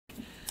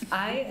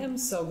I am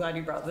so glad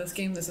you brought this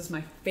game. This is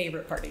my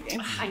favorite party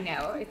game. I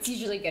know. It's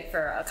usually good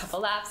for a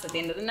couple laughs at the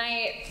end of the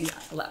night. Yeah.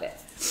 I love it.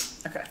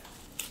 Okay.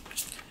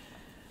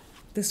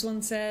 This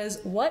one says,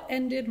 what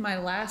ended my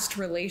last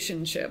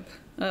relationship?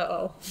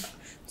 Uh-oh.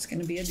 It's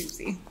gonna be a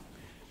doozy.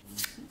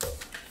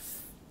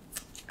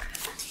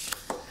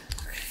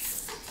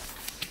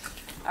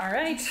 All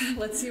right,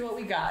 let's see what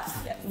we got.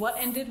 What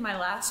ended my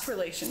last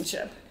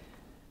relationship?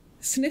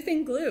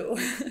 Sniffing glue.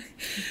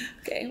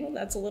 Okay, well,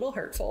 that's a little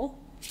hurtful.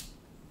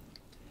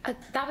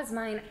 That was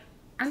mine.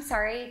 I'm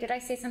sorry. Did I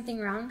say something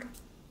wrong?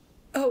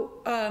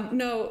 Oh,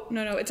 no,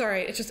 it's all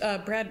right. It's just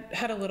Brad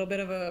had a little bit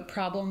of a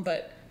problem,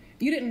 but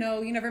you didn't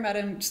know. You never met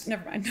him. Just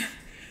never mind.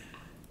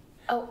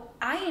 Oh,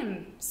 I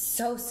am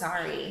so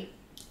sorry.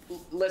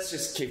 Let's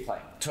just keep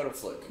playing. Total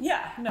fluke.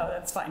 Yeah, no,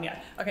 that's fine,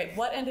 yeah. Okay,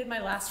 what ended my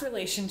last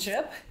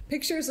relationship?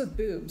 Pictures of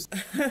boobs.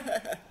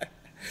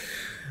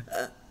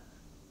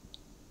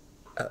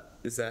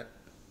 Is that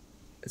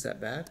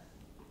bad?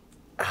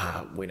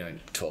 We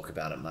don't talk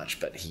about it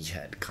much, but he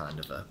had kind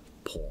of a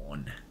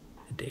porn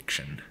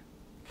addiction.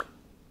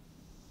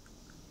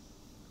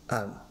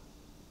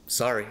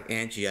 Sorry,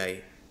 Angie,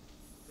 it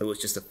was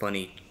just a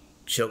funny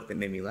joke that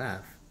made me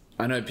laugh.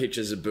 I know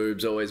pictures of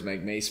boobs always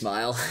make me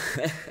smile.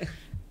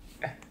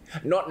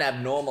 Not an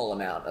abnormal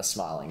amount of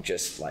smiling,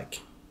 just like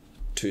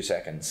 2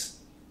 seconds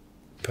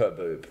per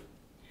boob.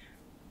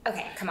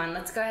 Okay, come on.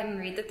 Let's go ahead and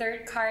read the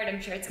third card. I'm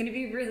sure it's going to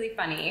be really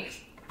funny.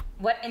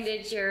 What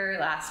ended your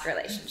last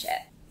relationship?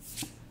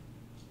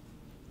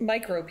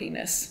 Micro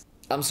penis.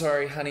 I'm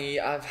sorry, honey.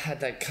 I've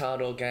had that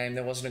card all game.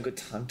 There wasn't a good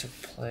time to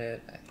play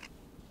it.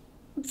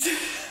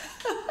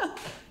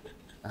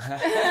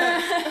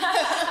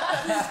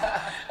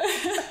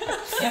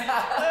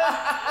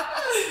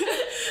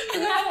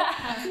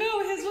 No,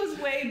 his was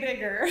way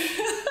bigger.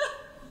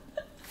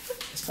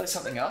 Let's play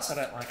something else. I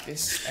don't like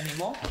this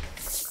anymore.